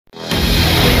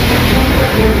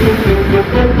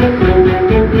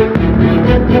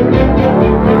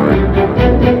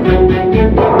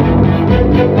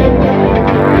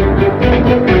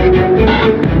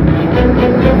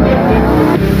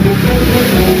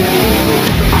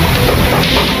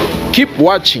Keep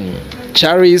watching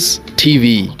Charis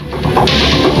TV.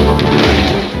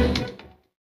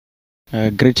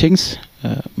 Greetings.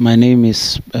 My name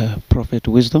is Prophet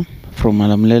Wisdom from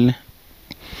Malamlele.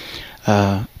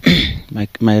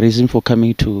 My reason for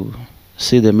coming to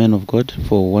see the man of God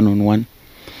for one-on-one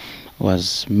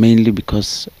was mainly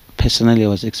because personally I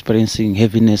was experiencing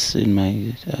heaviness in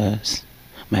my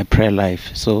prayer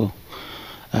life. So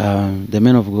the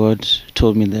man of God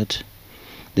told me that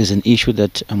there's an issue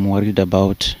that I'm worried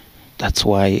about. That's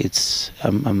why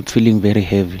I'm feeling very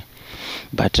heavy.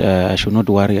 But I should not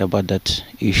worry about that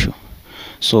issue.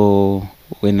 So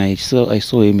when I saw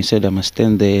him, he said I must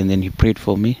stand there, and then he prayed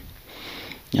for me.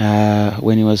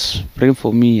 When he was praying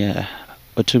for me,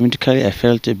 automatically I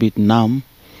felt a bit numb,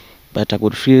 but I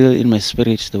could feel in my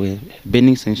spirit there were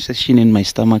burning sensation in my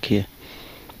stomach here.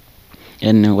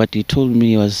 And what he told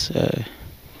me was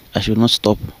I should not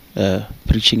stop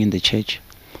preaching in the church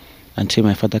until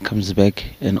my father comes back,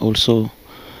 and also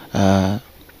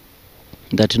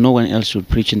that no one else should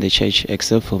preach in the church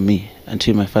except for me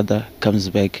until my father comes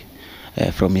back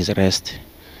from his rest.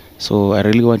 So I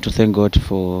really want to thank God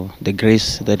for the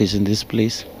grace that is in this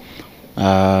place.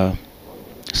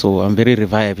 So I'm very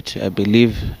revived. I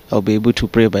believe I'll be able to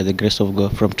pray by the grace of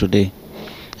God from today.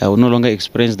 I will no longer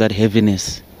experience that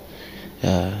heaviness.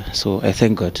 So I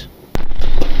thank God.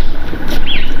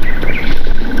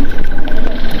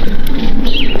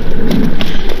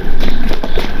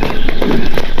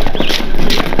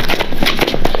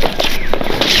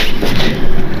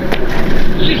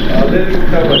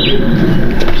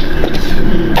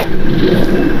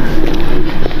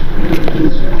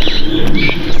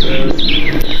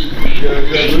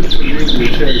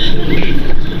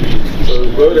 So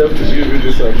God have to give you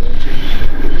this anointing.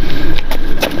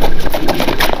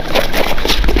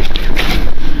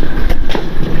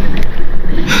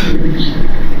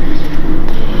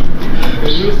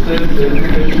 Can you stand there?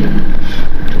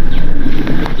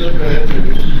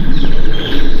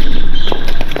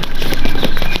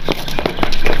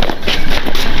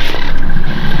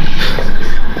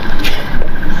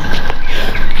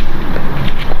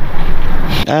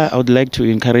 I would like to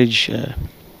encourage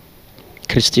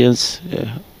Christians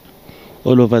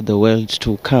all over the world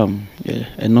to come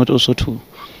and not also to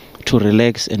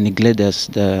relax and neglect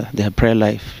their prayer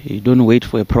life. You don't wait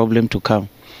for a problem to come.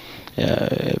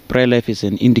 Prayer life is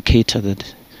an indicator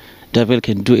that devil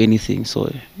can do anything.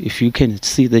 So if you can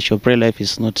see that your prayer life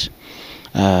is not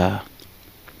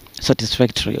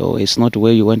satisfactory, or it's not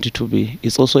where you want it to be,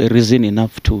 it's also a reason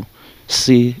enough to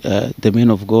see the man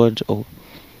of God, or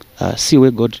see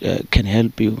where God can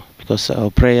help you, because our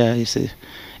prayer is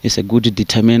a good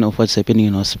determinant of what's happening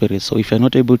in our spirit. So if you're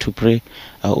not able to pray,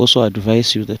 I also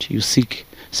advise you that you seek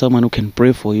someone who can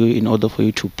pray for you in order for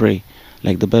you to pray.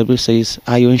 Like the Bible says,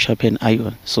 iron sharpen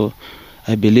iron. So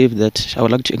I believe that I would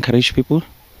like to encourage people,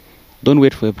 don't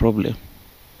wait for a problem.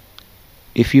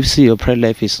 If you see your prayer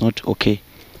life is not okay,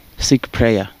 seek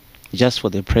prayer just for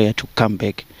the prayer to come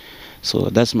back. So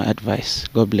that's my advice.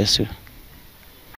 God bless you.